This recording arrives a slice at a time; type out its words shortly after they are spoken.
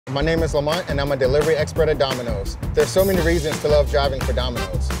My name is Lamont and I'm a delivery expert at Domino's. There's so many reasons to love driving for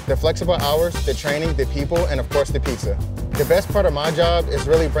Domino's. The flexible hours, the training, the people, and of course the pizza. The best part of my job is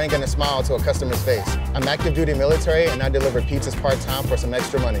really bringing a smile to a customer's face. I'm active duty military and I deliver pizzas part-time for some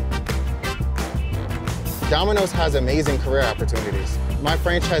extra money. Domino's has amazing career opportunities. My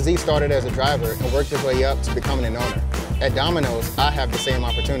franchisee started as a driver and worked his way up to becoming an owner. At Domino's, I have the same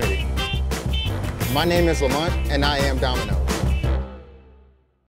opportunity. My name is Lamont and I am Domino.